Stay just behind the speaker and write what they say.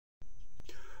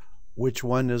which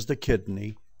one is the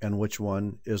kidney and which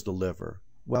one is the liver?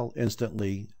 Well,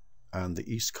 instantly on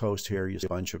the East Coast here, you see a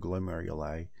bunch of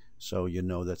glomeruli, so you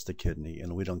know that's the kidney,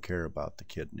 and we don't care about the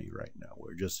kidney right now.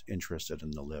 We're just interested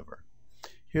in the liver.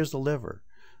 Here's the liver.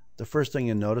 The first thing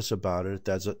you notice about it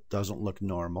is it doesn't look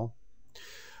normal.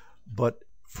 But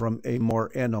from a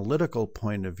more analytical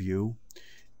point of view,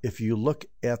 if you look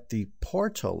at the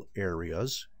portal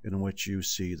areas in which you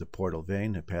see the portal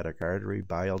vein, hepatic artery,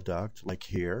 bile duct, like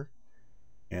here,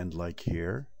 and like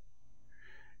here,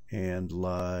 and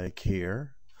like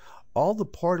here, all the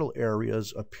portal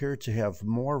areas appear to have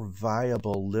more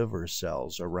viable liver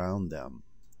cells around them.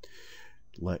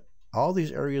 Like all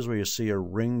these areas where you see a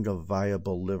ring of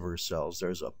viable liver cells,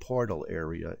 there's a portal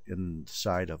area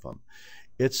inside of them.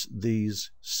 It's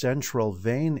these central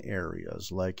vein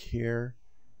areas like here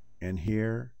and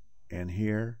here and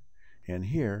here and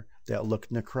here that look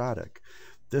necrotic.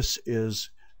 This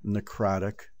is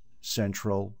necrotic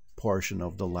central portion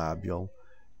of the lobule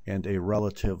and a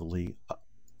relatively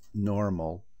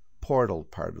normal portal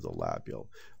part of the lobule.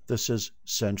 This is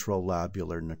central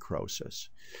lobular necrosis.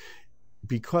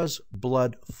 Because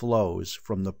blood flows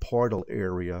from the portal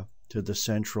area to the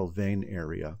central vein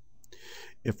area,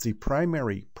 if the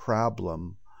primary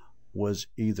problem was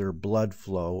either blood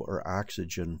flow or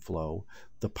oxygen flow,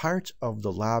 the part of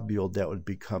the lobule that would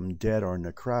become dead or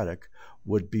necrotic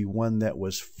would be one that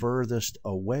was furthest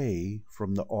away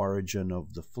from the origin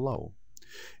of the flow.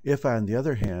 If, on the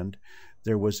other hand,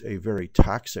 there was a very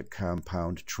toxic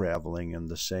compound traveling in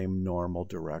the same normal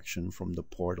direction from the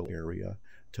portal area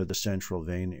to the central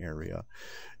vein area,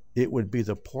 it would be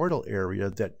the portal area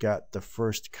that got the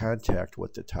first contact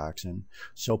with the toxin,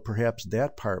 so perhaps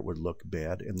that part would look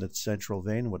bad and the central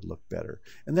vein would look better.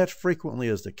 And that frequently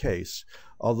is the case,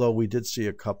 although we did see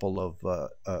a couple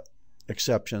of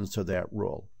exceptions to that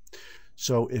rule.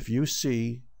 So if you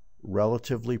see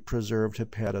relatively preserved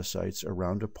hepatocytes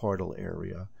around a portal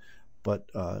area, but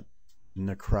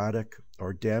necrotic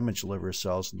or damaged liver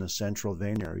cells in the central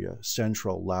vein area,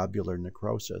 central lobular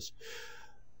necrosis,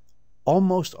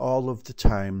 almost all of the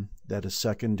time that is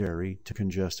secondary to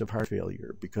congestive heart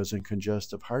failure, because in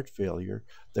congestive heart failure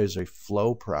there's a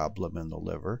flow problem in the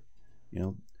liver,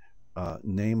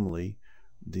 namely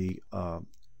the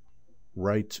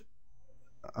right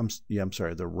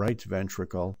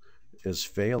ventricle is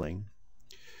failing,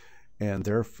 and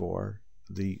therefore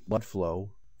the blood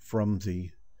flow from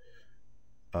the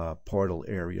portal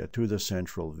area to the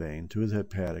central vein, to the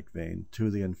hepatic vein, to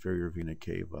the inferior vena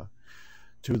cava,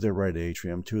 to the right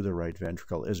atrium, to the right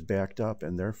ventricle is backed up,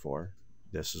 and therefore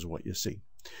this is what you see.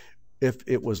 If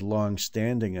it was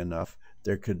long-standing enough,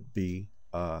 there could be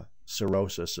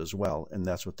cirrhosis as well, and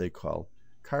that's what they call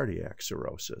cardiac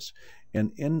cirrhosis.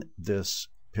 And in this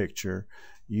picture,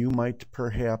 you might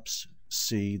perhaps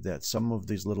see that some of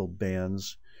these little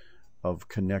bands of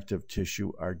connective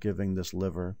tissue are giving this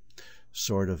liver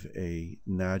sort of a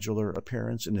nodular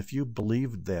appearance. And if you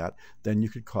believed that, then you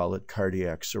could call it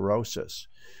cardiac cirrhosis.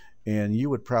 And you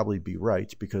would probably be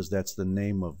right, because that's the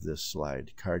name of this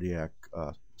slide, cardiac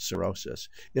cirrhosis.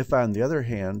 If, on the other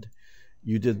hand,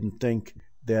 you didn't think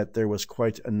that there was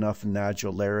quite enough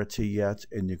nodularity yet,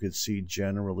 and you could see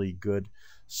generally good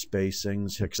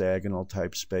spacings, hexagonal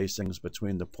type spacings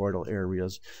between the portal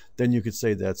areas, then you could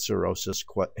say that cirrhosis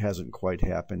hasn't quite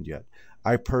happened yet.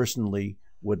 I personally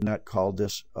would not call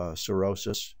this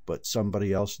cirrhosis, but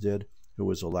somebody else did who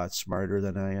was a lot smarter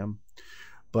than I am.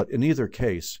 But in either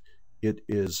case, it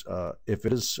is if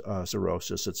it is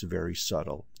cirrhosis, it's very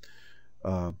subtle.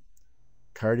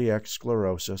 Cardiac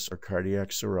sclerosis or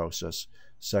cardiac cirrhosis,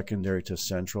 secondary to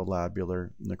central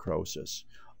lobular necrosis,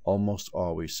 almost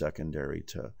always secondary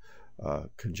to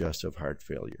congestive heart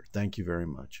failure. Thank you very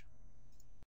much.